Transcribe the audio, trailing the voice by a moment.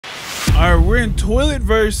All right, we're in toilet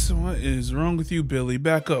verse. What is wrong with you, Billy?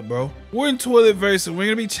 Back up, bro. We're in toilet verse and we're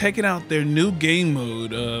gonna be checking out their new game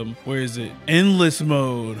mode. Where is it? Endless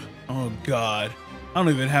mode. Oh God. I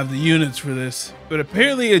don't even have the units for this. But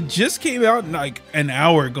apparently it just came out like an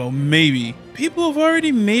hour ago, maybe. People have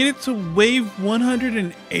already made it to wave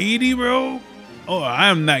 180, bro. Oh, I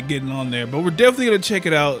am not getting on there, but we're definitely gonna check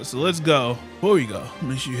it out. So let's go. Before we go,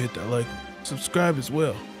 make sure you hit that like, subscribe as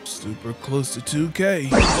well. Super close to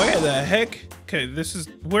 2K. Where the heck? Okay, this is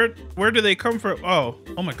where do they come from? Oh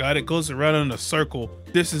my God, it goes around in a circle.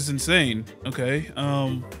 This is insane. Okay,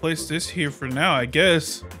 place this here for now, I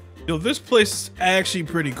guess. Yo, this place is actually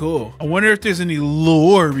pretty cool. I wonder if there's any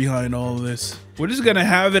lore behind all of this. We're just gonna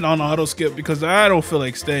have it on auto skip because I don't feel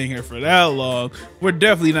like staying here for that long. We're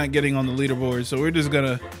definitely not getting on the leaderboard, so we're just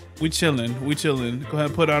gonna, we chilling. Go ahead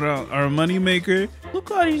and put out our money maker.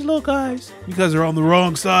 Look at these little guys. You guys are on the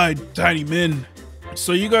wrong side, tiny men.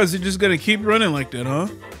 So you guys are just gonna keep running like that, huh?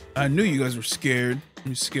 I knew you guys were scared. Let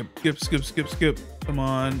me skip. Come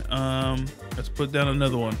on, let's put down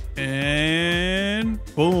another one. And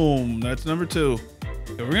boom, that's number 2.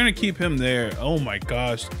 Okay, we're gonna keep him there. Oh my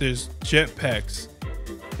gosh, there's jetpacks.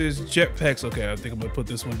 Okay, I think I'm gonna put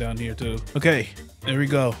this one down here too. Okay, there we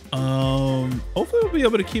go. Hopefully we'll be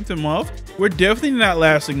able to keep them off. We're definitely not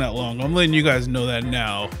lasting that long. I'm letting you guys know that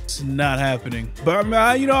now. It's not happening. But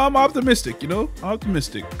you know, I'm optimistic, you know?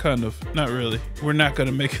 Optimistic, kind of. Not really. We're not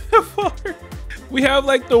gonna make it that far. We have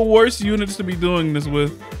like the worst units to be doing this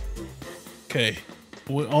with. Okay,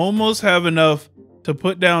 we almost have enough to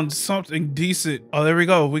put down something decent. Oh, there we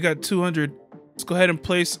go. We got 200. Let's go ahead and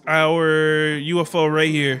place our UFO right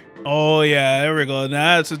here. Oh yeah, there we go.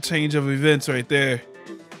 Now that's a change of events right there.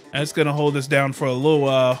 That's gonna hold us down for a little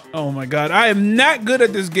while. Oh my God, I am not good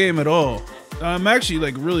at this game at all. I'm actually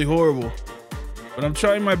like really horrible, but I'm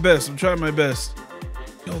trying my best.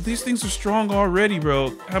 Yo, these things are strong already,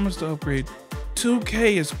 bro. How much to upgrade?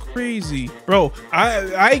 2K is crazy, bro.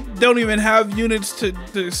 I don't even have units to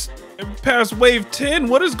pass wave 10.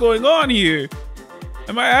 What is going on here?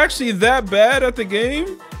 Am I actually that bad at the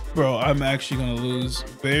game? Bro, I'm actually gonna lose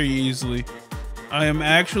very easily. I am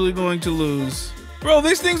actually going to lose. Bro,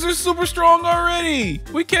 these things are super strong already.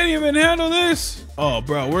 We can't even handle this. Oh,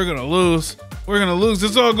 bro, we're gonna lose.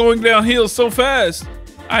 It's all going downhill so fast.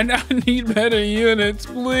 I now need better units,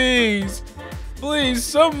 please. Please,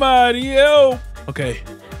 somebody help. Okay,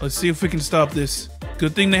 let's see if we can stop this.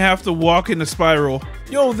 Good thing they have to walk in a spiral.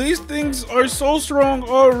 Yo, these things are so strong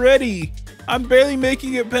already. I'm barely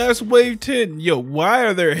making it past wave 10. Yo, why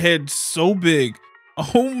are their heads so big?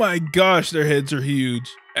 Oh my gosh, their heads are huge.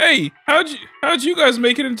 Hey, how'd you guys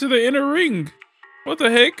make it into the inner ring? What the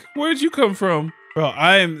heck? Where'd you come from? Bro,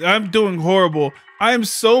 I'm doing horrible. I am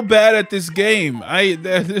so bad at this game.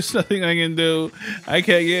 There's nothing I can do. I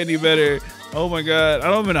can't get any better. Oh my God,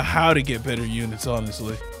 I don't even know how to get better units,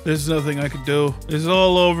 honestly. There's nothing I can do. It's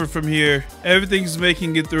all over from here. Everything's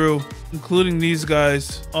making it through, including these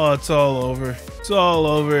guys. Oh, it's all over. It's all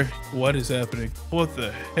over. What is happening? What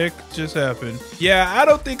the heck just happened? Yeah, I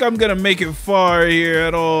don't think I'm gonna make it far here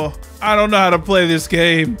at all. I don't know how to play this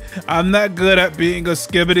game. I'm not good at being a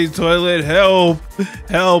skibbity toilet. Help,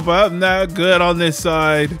 help, I'm not good on this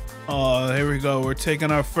side. Oh, here we go. We're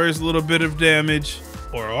taking our first little bit of damage.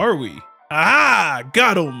 Or are we? Ah,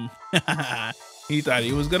 got him. He thought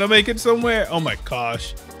he was gonna make it somewhere. Oh my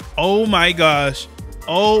gosh. Oh my gosh.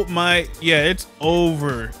 Oh my, yeah, it's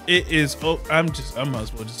over. It is. Oh, I might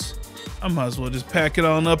as well just pack it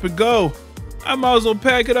on up and go. I might as well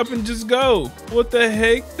pack it up and just go. What the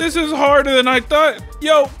heck? This is harder than I thought.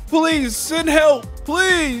 Yo, please send help,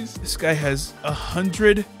 please. This guy has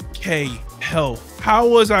 100K health. How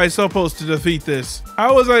was I supposed to defeat this?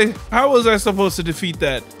 How was I supposed to defeat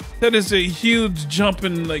that? That is a huge jump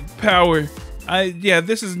in like power. Yeah,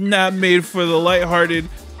 this is not made for the lighthearted,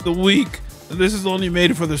 the weak. This is only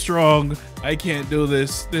made for the strong. I can't do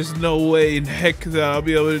this. There's no way in heck that I'll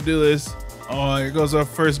be able to do this. Oh, here goes our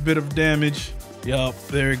first bit of damage. Yup,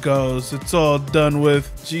 there it goes. It's all done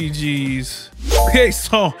with. GG's. Okay,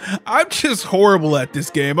 so I'm just horrible at this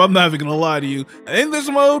game. I'm not even gonna lie to you. In this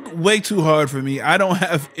mode, way too hard for me. I don't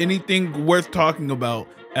have anything worth talking about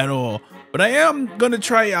at all. But I am gonna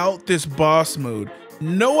try out this boss mode.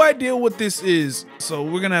 No idea what this is, so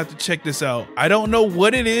we're gonna have to check this out. I don't know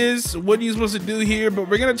what it is, what you're supposed to do here, but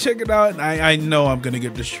we're gonna check it out, and I know I'm gonna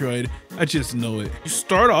get destroyed. I just know it. You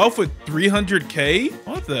start off with 300K?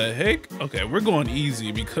 What the heck? Okay, we're going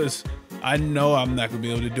easy because I know I'm not gonna be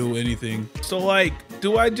able to do anything. So like,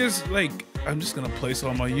 do I just like, I'm just gonna place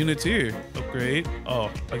all my units here. Upgrade. Oh,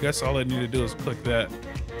 I guess all I need to do is click that.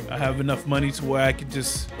 I have enough money to where I could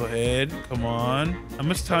just go ahead. Come on. How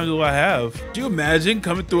much time do I have? Do you imagine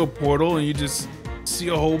coming through a portal and you just see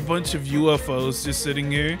a whole bunch of UFOs just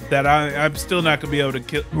sitting here that I'm still not gonna be able to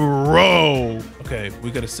kill? Bro. Okay,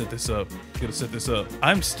 we gotta set this up.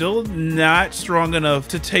 I'm still not strong enough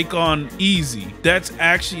to take on easy. That's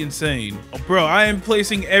actually insane. Oh, bro, I am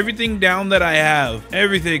placing everything down that I have.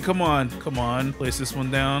 Everything. Come on. Place this one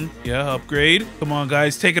down. Yeah, upgrade. Come on,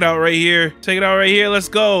 guys. Take it out right here. Let's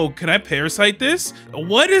go. Can I parasite this?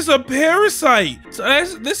 What is a parasite? So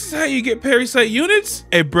this is how you get parasite units?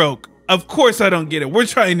 It broke. Of course I don't get it. We're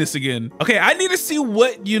trying this again. Okay, I need to see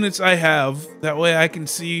what units I have. That way I can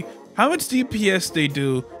see how much DPS they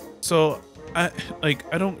do. So I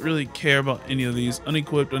don't really care about any of these.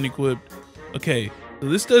 Unequipped. Okay, so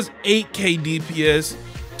this does 8k DPS,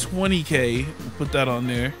 20k. We'll put that on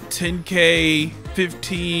there. 10k,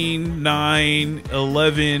 15, 9,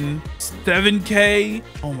 11, 7k.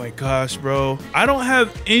 Oh my gosh, bro. I don't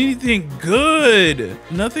have anything good.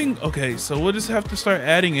 Nothing. Okay, so we'll just have to start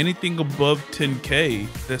adding anything above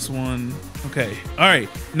 10k. This one. Okay. All right.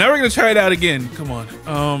 Now we're gonna try it out again. Come on.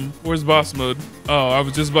 Where's boss mode? Oh, I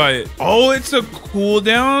was just by it. Oh, it's a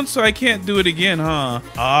cooldown, so I can't do it again, huh?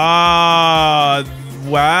 Ah,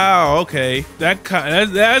 wow. Okay. That's kind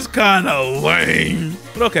of lame.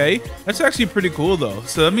 But okay, that's actually pretty cool though.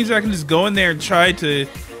 So that means I can just go in there and try to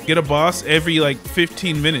get a boss every like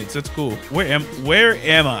 15 minutes. That's cool. Where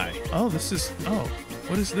am I? Oh,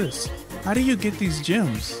 what is this? How do you get these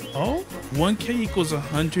gems? Oh, 1k equals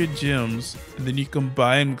 100 gems, and then you can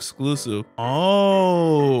buy an exclusive.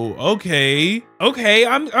 Oh, okay.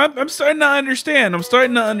 I'm starting to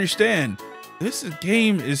understand. This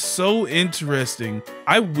game is so interesting.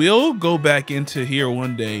 I will go back into here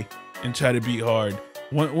one day and try to beat hard.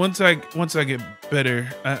 Once I get better,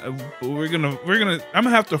 I'm gonna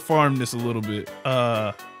have to farm this a little bit.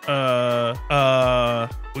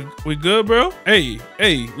 We good, bro? Hey,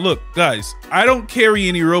 look, guys, I don't carry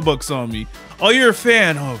any Robux on me. Oh, you're a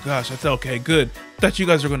fan. Oh gosh, I thought, okay, good. Thought you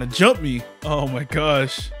guys were gonna jump me. Oh my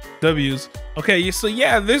gosh. W's. Okay, so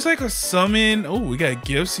yeah, there's like a summon. Oh, we got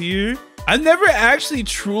gifts here. I've never actually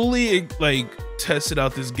truly like tested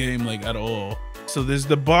out this game like at all. So there's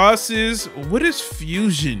the bosses. What is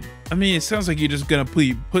fusion? I mean, it sounds like you're just gonna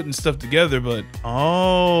be putting stuff together, but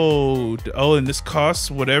oh, and this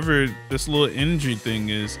costs whatever this little energy thing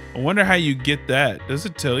is. I wonder how you get that. Does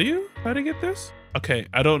it tell you how to get this? Okay,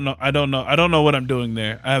 I don't know what I'm doing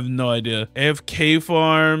there. I have no idea. AFK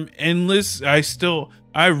farm, endless.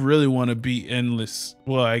 I really want to beat endless.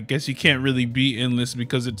 Well, I guess you can't really beat endless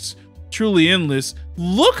because it's truly endless.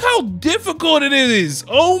 Look how difficult it is.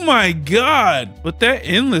 Oh my god. But that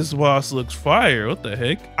endless boss looks fire. What the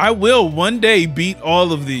heck? I will one day beat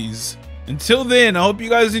all of these. Until then, I hope you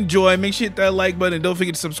guys enjoy. Make sure you hit that like button. Don't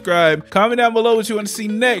forget to subscribe. Comment down below what you want to see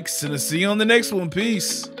next, and I'll see you on the next one.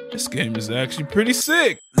 Peace. This game is actually pretty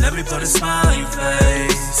sick. Let me put a smile on your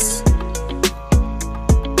face.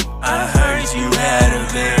 I heard you had a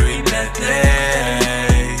very bad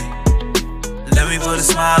day. Let me put a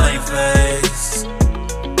smile on your face.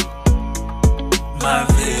 My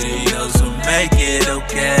videos will make it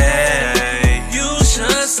okay. You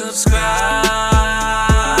should subscribe.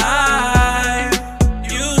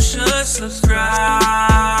 Subscribe.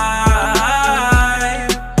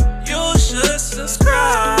 You should subscribe.